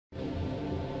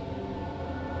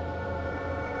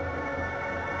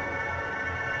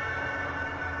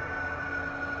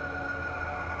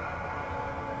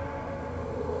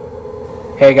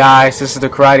Hey guys, this is the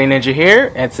Karate Ninja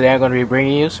here, and today I'm going to be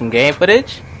bringing you some game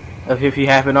footage of, if you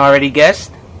haven't already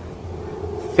guessed,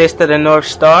 Fist of the North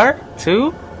Star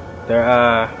 2,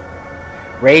 the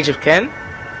Rage of Ken.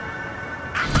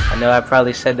 I know I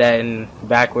probably said that in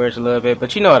backwards a little bit,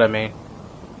 but you know what I mean.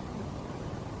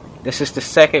 This is the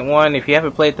second one. If you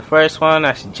haven't played the first one,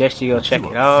 I suggest you go check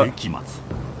it out.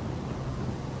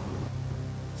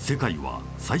 世界は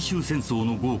最終戦争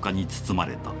の豪華に包ま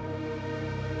れた。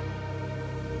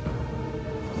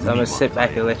 So I'm gonna sit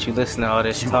back and let you listen to all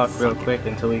this talk real quick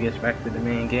until we get back to the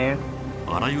main game.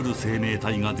 あらゆる生命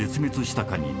体が絶滅した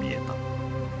かに見えた。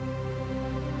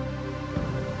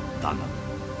だが、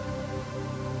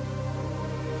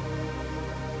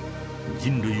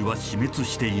人類は死滅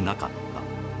していなかった。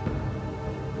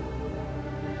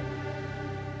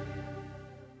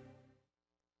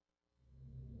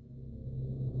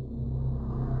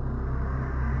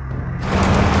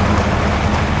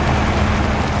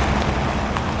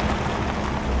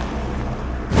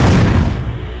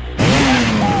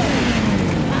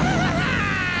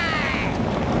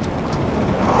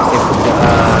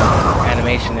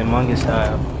 In manga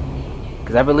style,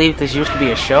 because I believe this used to be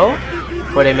a show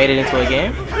before they made it into a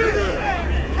game.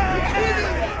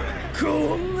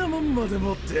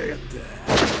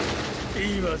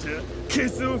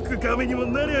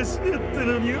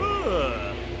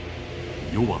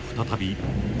世は再び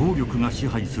暴力が支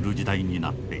配する時代にな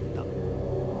っていた。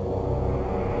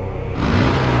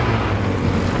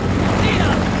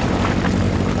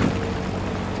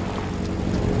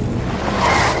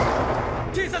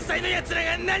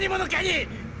 何者かに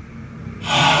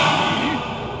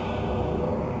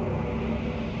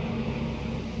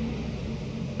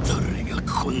誰が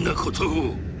こんなこと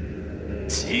を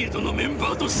チードのメンバ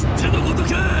ーと知ってのこと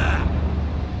か。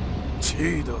チ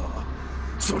ード、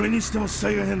それにしても死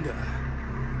体が変だ。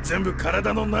全部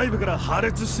体の内部から破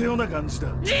裂したような感じだ。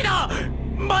チード、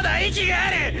まだ息が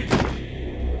ある。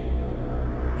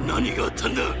何があった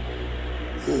んだ。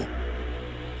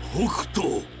北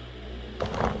斗。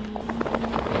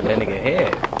 That nigga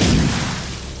head.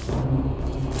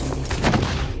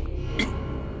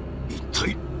 一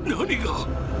体何が。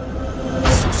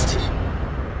そして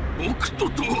北斗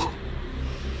とは。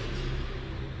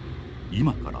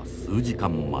今から数時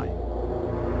間前。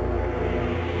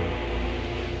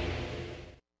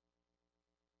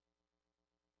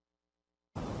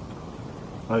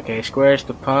 Okay, square is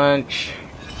to punch,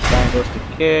 triangle is to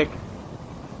kick,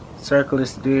 circle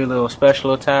is to do your little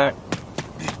special attack.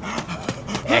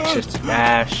 X is to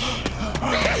dash.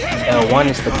 L1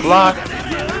 is to block. I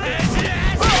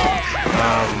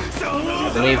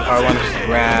believe R1 is to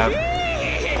grab.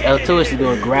 L2 is to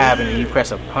do a grab, and then you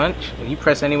press a punch. And you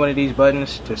press any one of these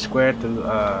buttons to square through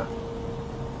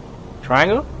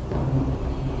triangle.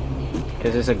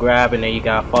 Because it's a grab, and then you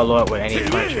gotta follow up with any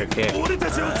punch or kick.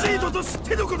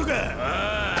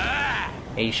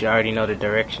 And you should already know the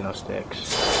directional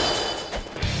sticks.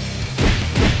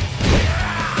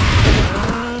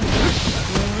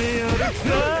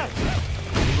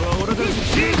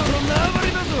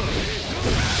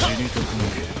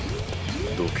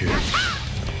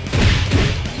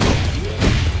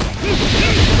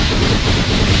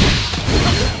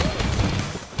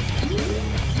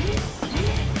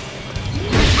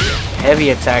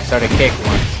 Heavy attacks are the kick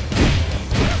ones.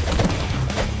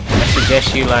 I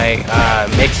suggest you like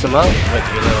mix them up with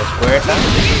your little square attack.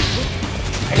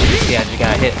 Actually, see, I just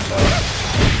got hit, so.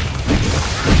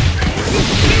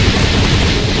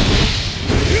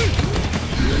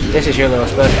 This is your little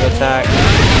special attack.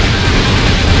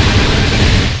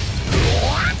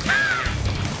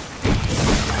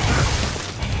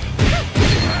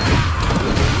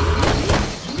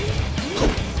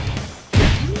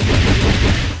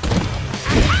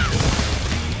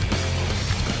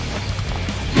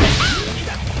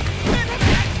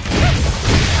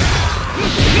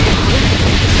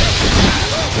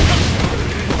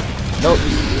 Nope.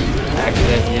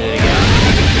 Accidentally did it again.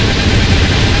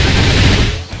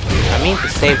 I mean to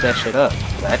save that shit up,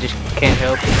 but I just can't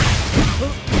help it.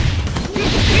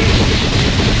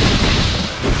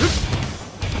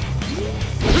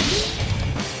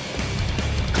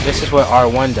 This is what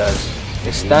R1 does.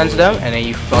 It stuns them and then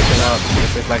you fuck them up.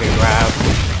 This is like a grab.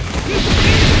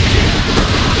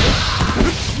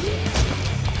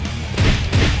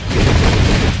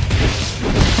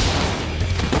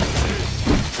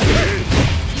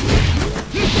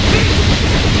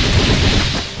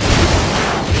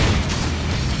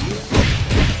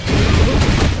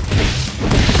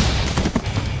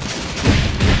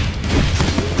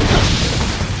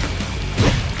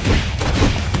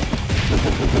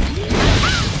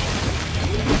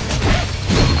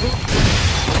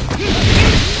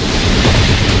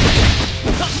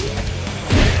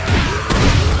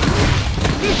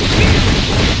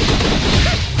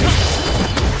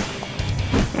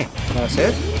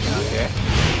 Aggressive? Okay.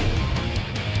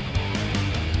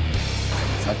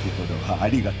 先ほどはあ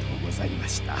りがとうございま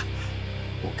した。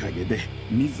おかげで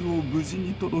水を無事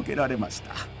に届けられまし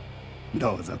た。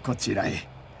どうぞこちらへ。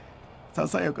さ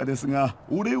さやかですが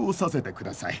お礼をさせてく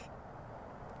ださい。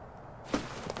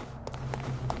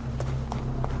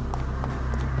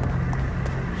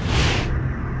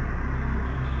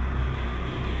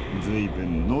ずいぶ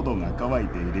ん喉が渇い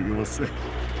ている様子。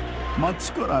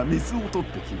町から水を取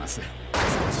ってきます。少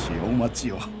しお待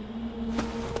ちを。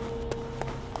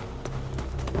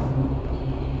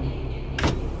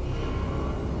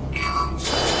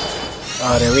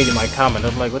Oh, they're reading my comment.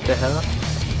 I'm like, what the hell?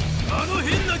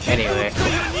 Anyway.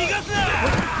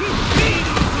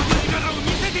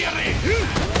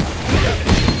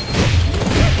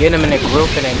 Getting them in a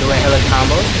group and then doing hella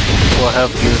combos will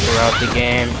help you throughout the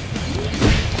game.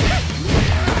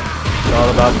 It's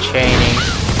all about chaining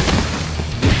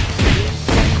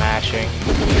and mashing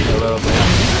a little bit.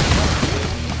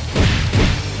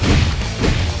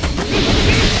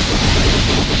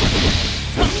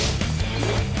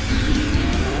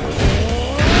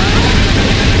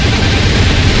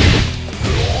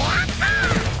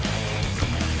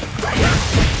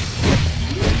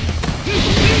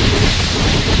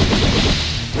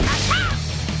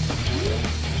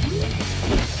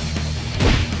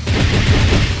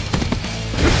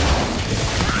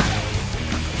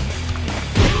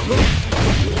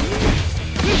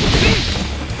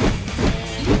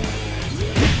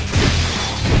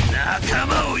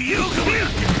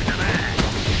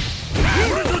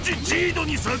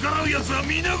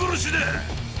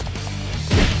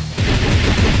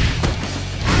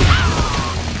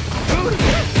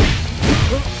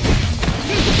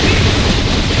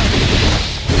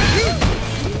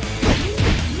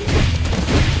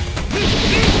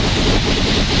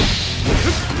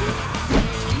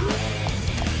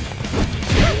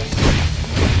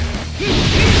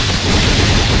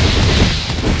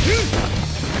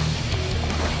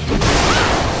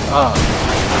 Oh,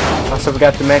 also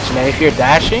forgot to mention that if you're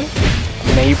dashing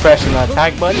and then you press the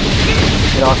attack button,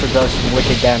 it also does some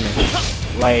wicked damage.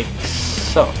 Like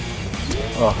so.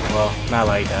 Oh, well, not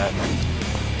like that.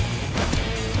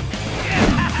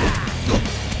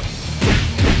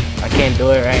 I can't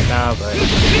do it right now, but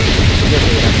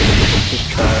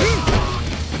just try it.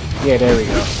 Yeah, there we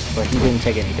go. But he didn't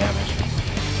take any damage.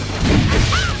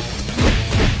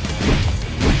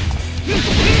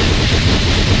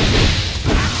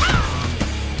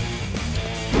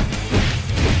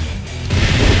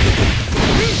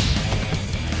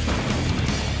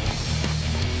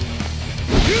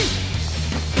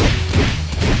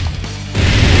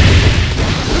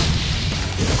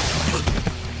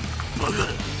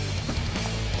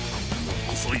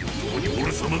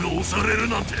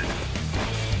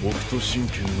 Hokuto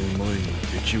Shinkenの前に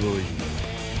敵はいない。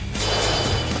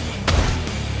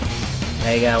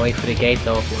 Now you gotta wait for the gate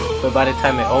to open. But by the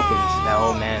time it opens, that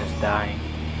old man is dying.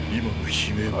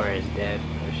 Or is dead, I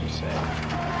should say.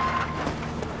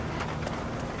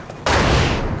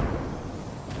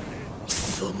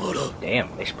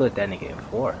 Damn, they split that nigga in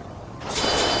 4.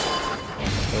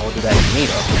 They won't do that to me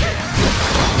though.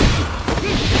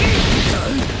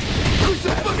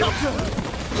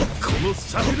 この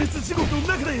灼熱地獄の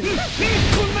中でこん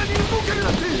なに動けるな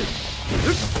んて。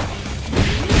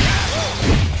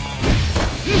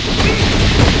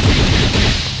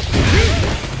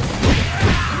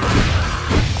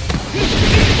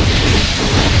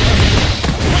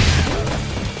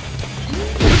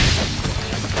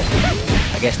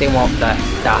 I guess they want the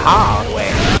hard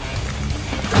way.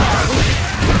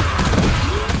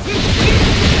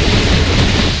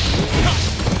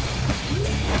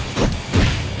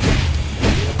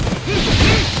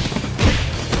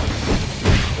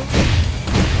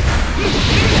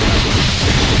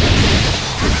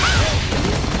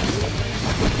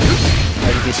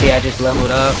 As you can see, I just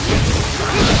leveled up.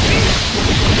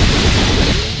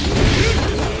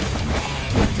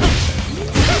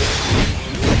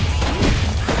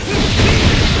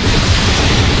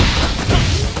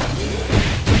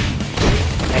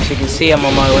 As you can see, I'm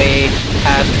on my way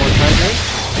past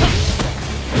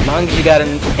 100. As long as you got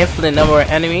an infinite number of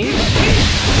enemies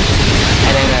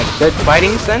and in a good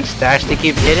fighting sense to actually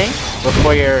keep hitting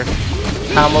before your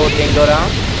combo thing go down.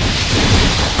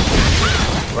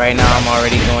 Right now I'm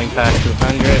already going past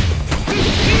 200.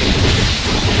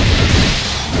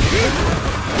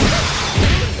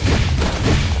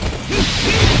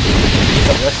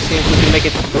 So let's see if we can make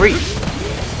it to 3.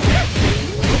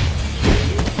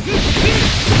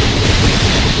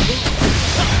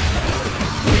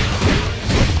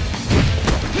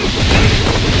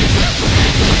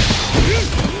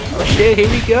 Oh shit. shit, here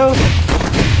we go.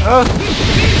 Oh.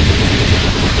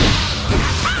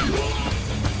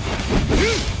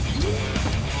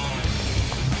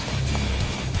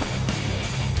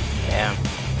 Damn.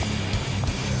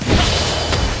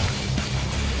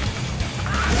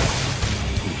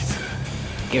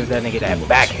 Give that nigga that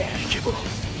backhand.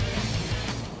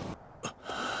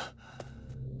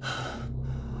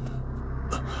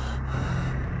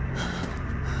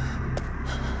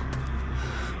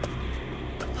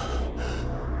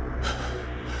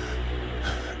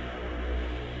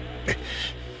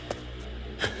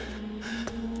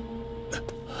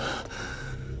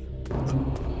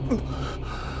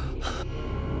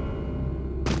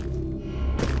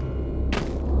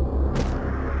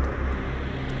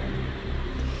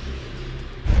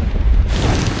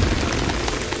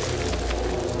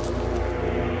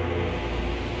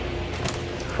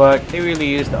 Fuck, they really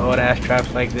use the old ass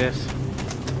traps like this.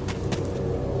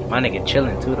 My nigga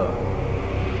chilling too though.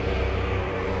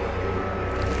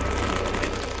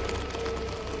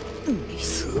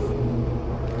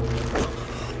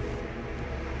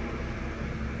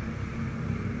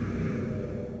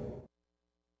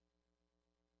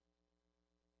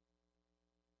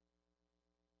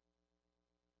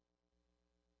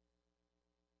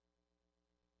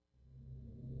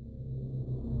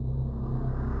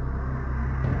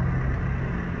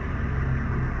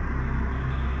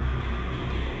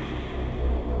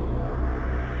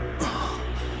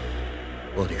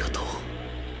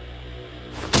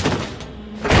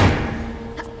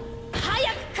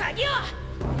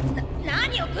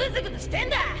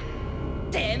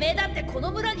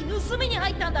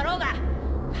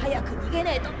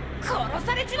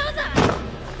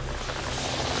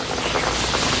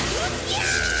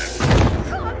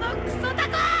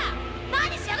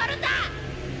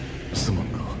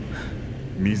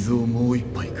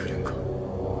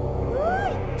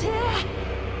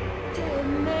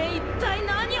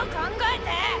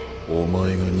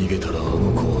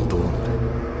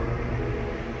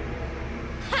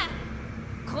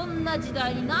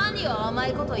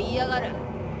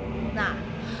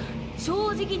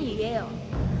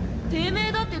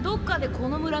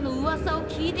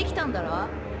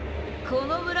こ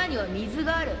の村には水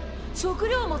がある。食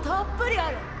料もたっぷり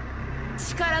ある。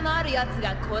力のあるやつ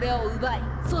がこれを奪い、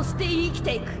そして生き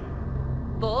ていく。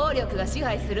暴力が支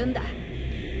配するんだ。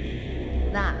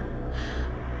な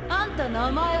あ、あんた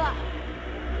名前は？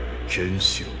ケン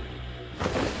シロウ。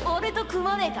俺と組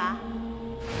まねえか？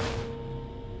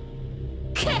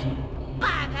けっ、バ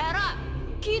カ野郎、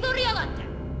気取りやがって。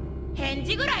返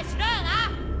事ぐらいしろよ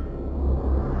な。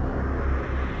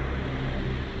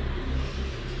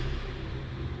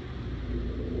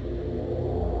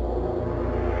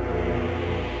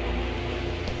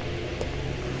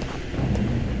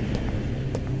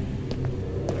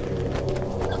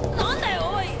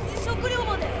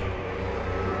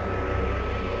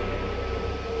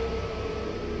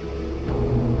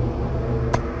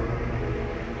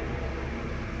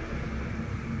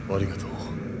ありがとう。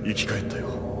生き返ったよ。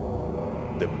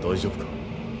でも大丈夫か？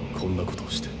こんなことを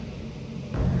して。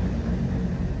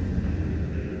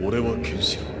俺はケン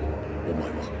シロウ。お前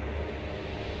は？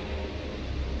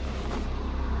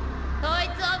そい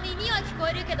つは耳は聞こ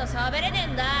えるけど喋れね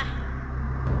えんだ。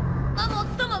まあ、もっ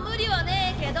とも無理は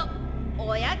ねえけど、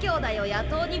親兄弟を野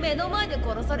党に目の前で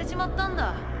殺されちまったん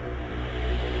だ。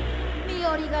身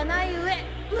寄りがない上、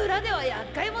村では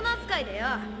厄介者扱いでよ。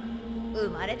生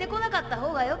まれてこなかった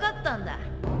方が良かったんだ。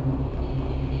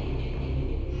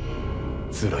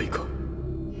辛いか？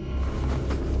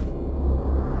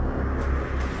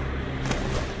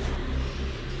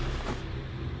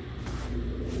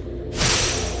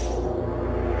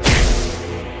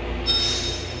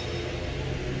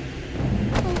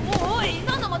おい、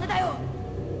何の真似だよ。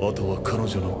あとは彼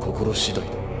女の心次第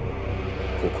だ。心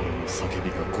の叫び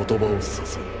が言葉を刺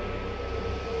さる。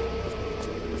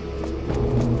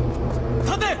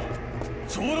立て！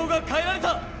長老が変えられ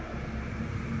た。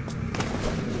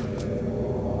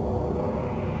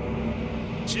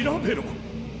調べろ。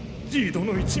ジード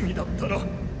の一味だったら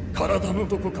体の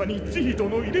どこかにジード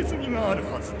の入れ墨がある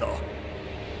はずだ。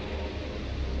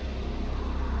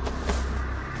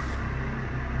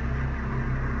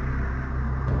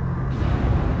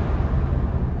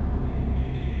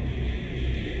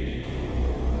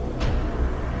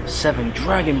7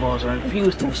 Dragon Balls are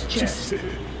infused to his chest.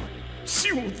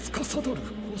 死を司る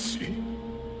星。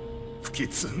不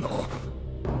吉な。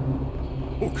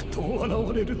北東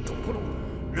現れるところ、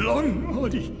乱あ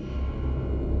り。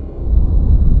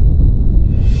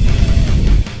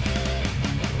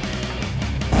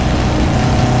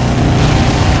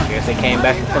I guess they came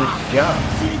back to finish the job.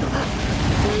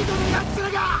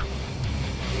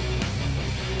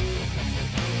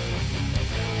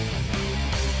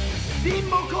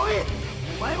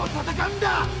 戦うんだ。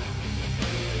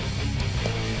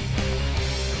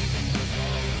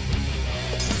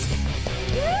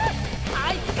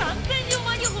あいつ完全にお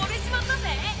前に惚れちまったぜ。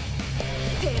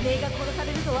てめえが殺さ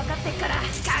れると分かってっから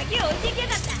鍵を置いてきや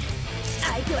がった。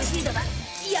相手はシードだ。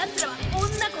奴らは女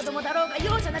子供だろうが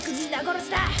容赦なく皆殺し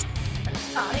だ。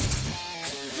あれく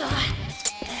そ。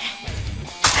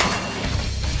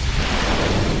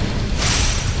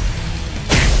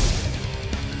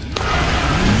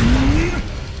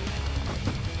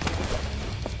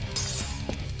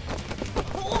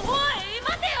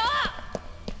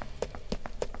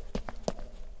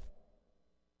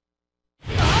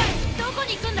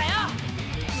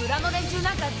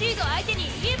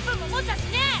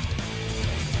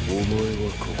お前は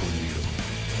ここにいろ。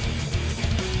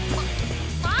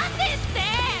待てって。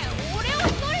俺を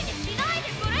一人にしないで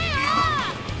くれよ。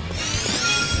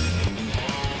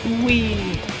ウィ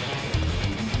ー。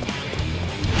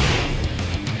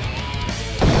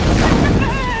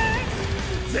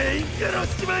全員殺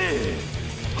しちまえ。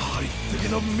あいつ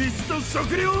の水と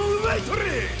食料を奪い取れ。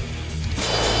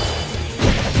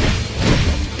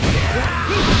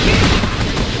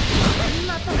こん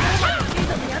なところまでシー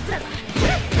ドの奴らが。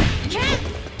逃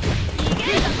げ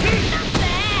るの無理だって。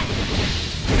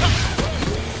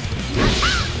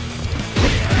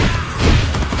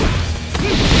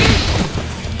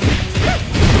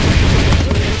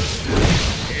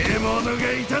獲物が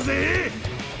いたぜ。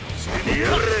死にや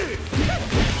れ。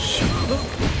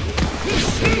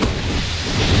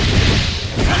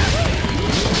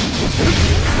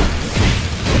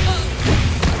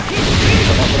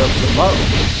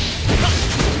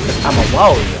I'm a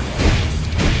warrior.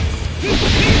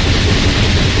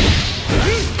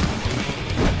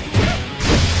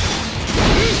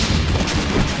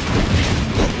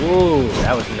 Ooh,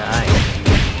 that was nice.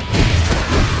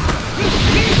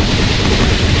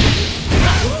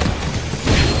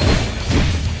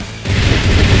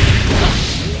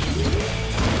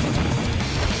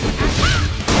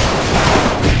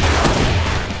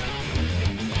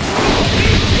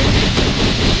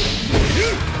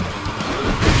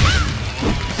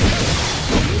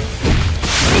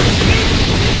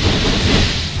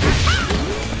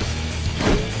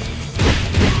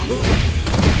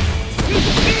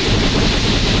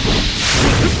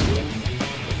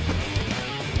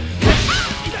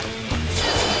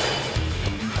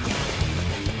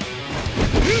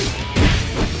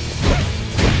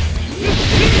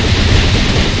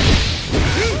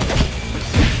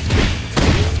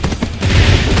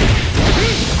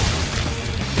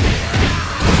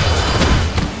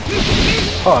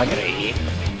 Oh, I got an idiot.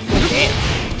 Damn.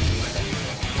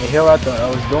 The hell I thought I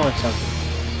was doing something.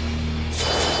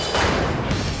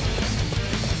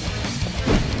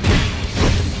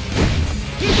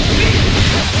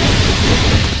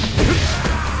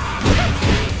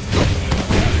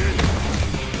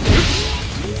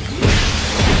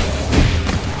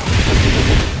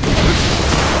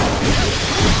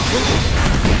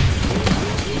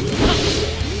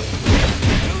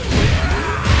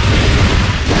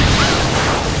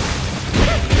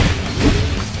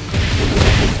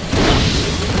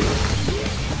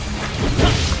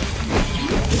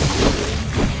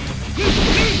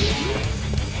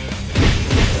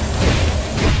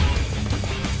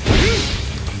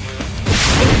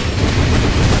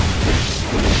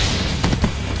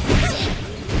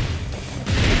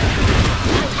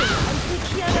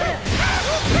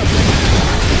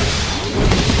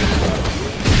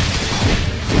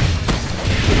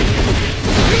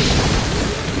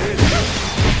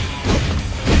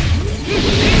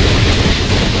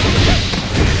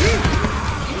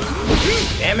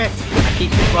 Damn it! I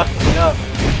keep fucking it up.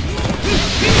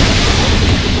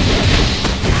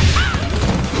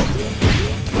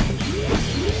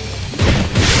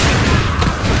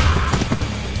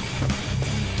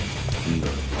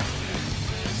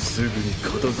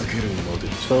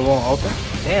 So it won't open?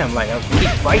 Damn, like I'll keep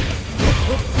fighting.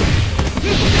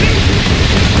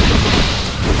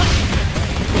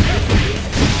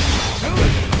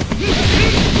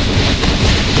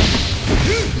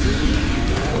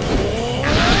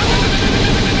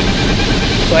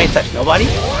 So I ain't touched nobody?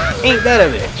 Ain't that a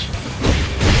bitch?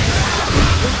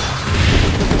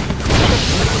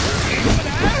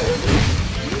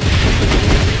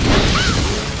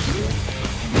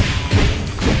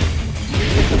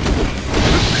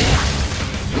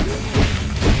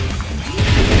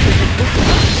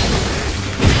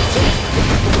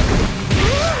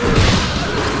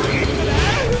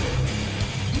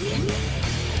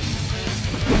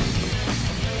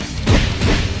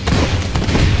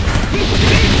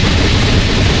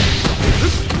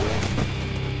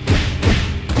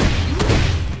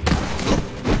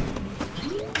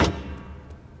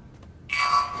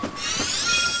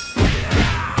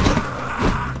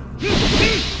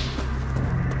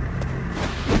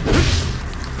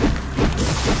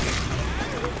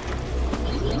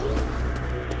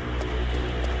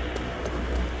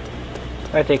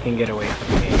 Or they can get away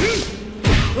from me.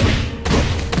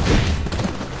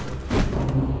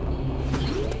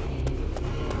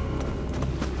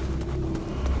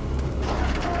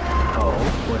 Oh,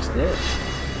 what's this?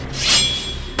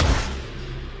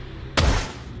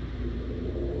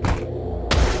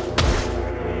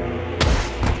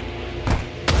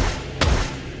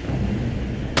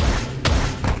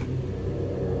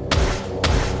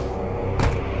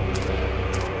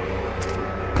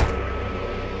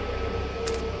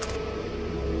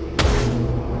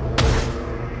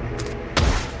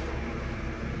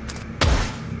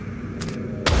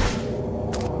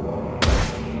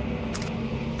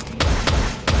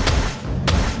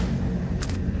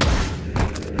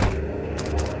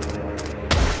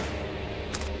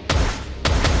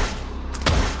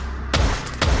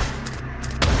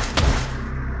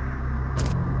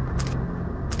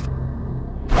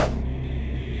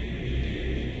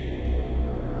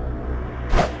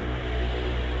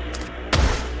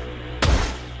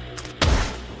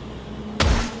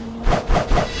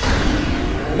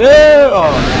 No!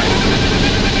 Oh, man.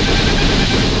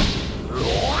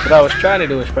 What I was trying to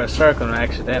do was press circle and I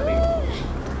accidentally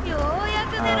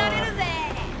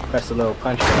pressed the little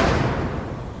punch button.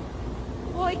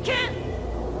 おいケン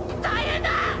大変だ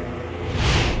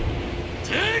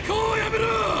抵抗をやめろ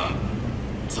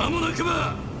さもなく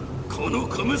ばこの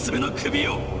小娘の首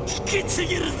を引きち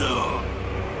ぎるぞ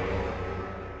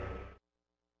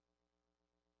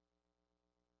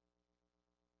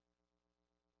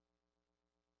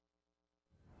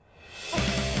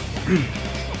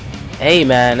Hey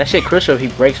man, that shit crucial if he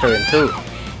breaks her in two.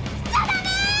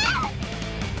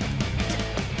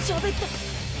 喋った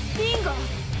リンガ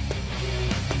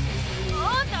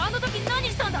あんたあの時何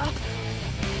したんだ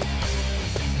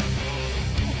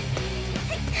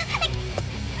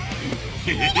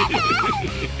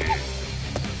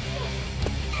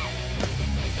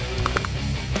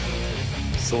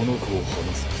その子を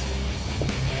離す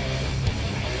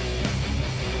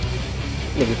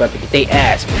Niggas about to get their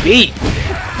ass beat.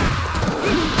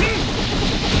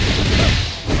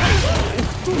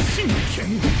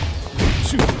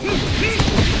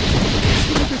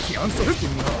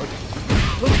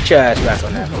 Get your ass back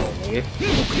on that hole, nigga.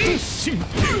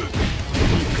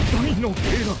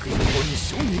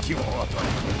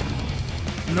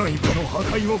 内部の破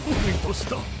壊を極意とし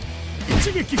た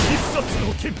一撃必殺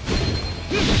の剣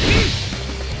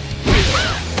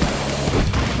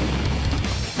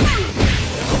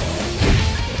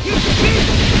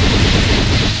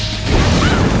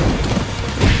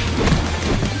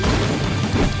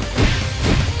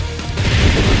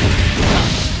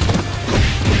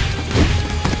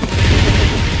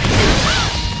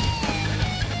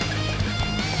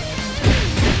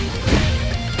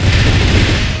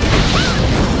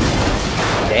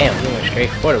Damn, he went straight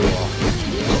for the wall.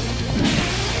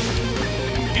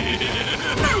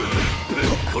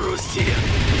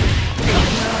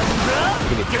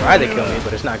 He could try to kill me,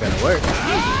 but it's not gonna work.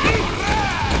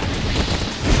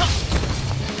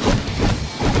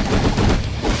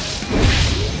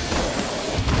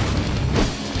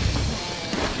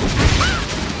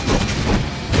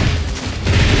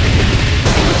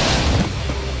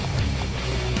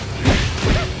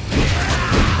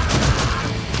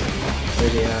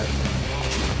 Where's he at?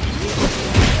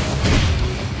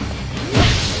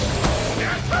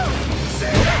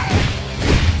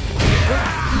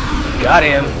 Got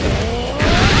him.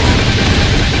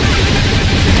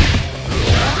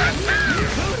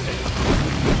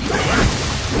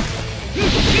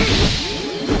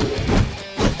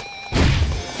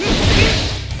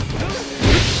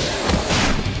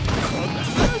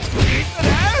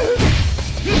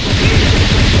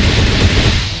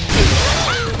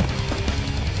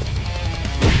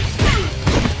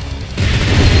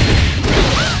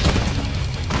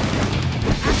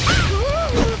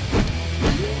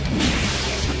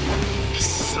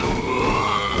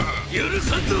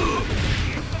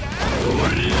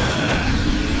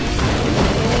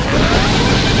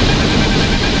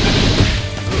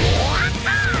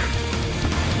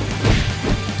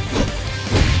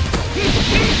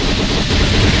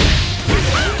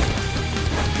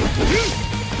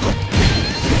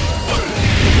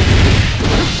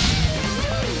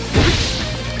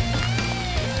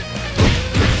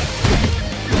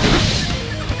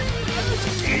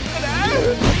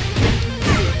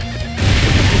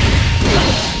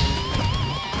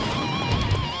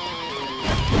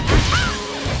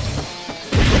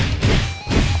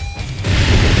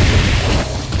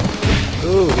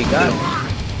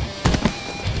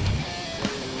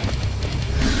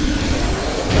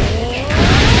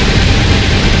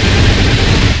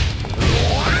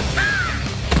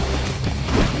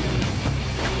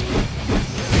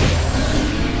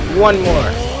 one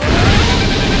more.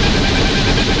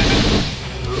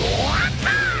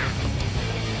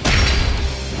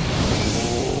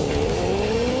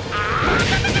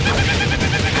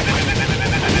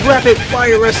 Rapid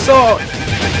fire assault!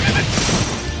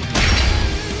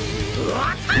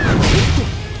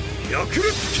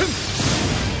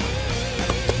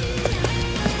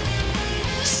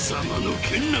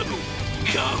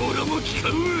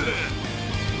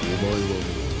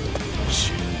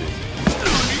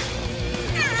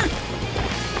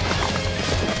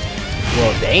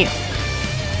 Well, damn.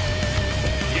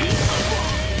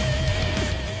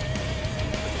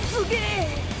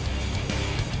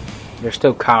 They're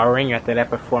still cowering after that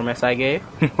performance I gave.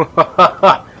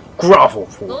 Grovel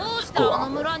for us.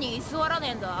 Grovel.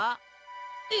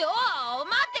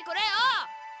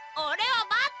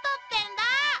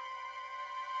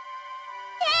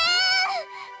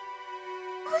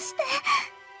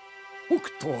北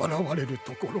と現れる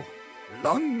ところ、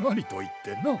乱ありと言っ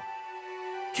てな。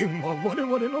剣は我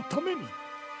々のために、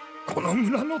この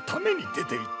村のために出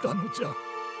て行ったのじゃ。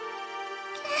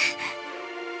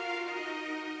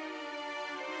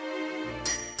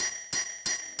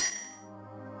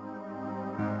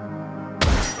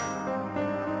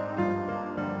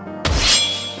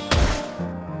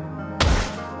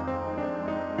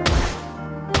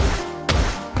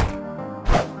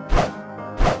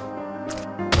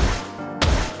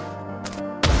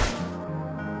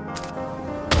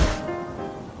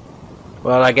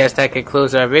Well, I guess that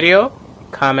concludes our video.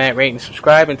 Comment, rate, and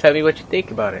subscribe, and tell me what you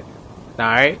think about it.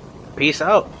 Alright, peace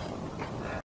out.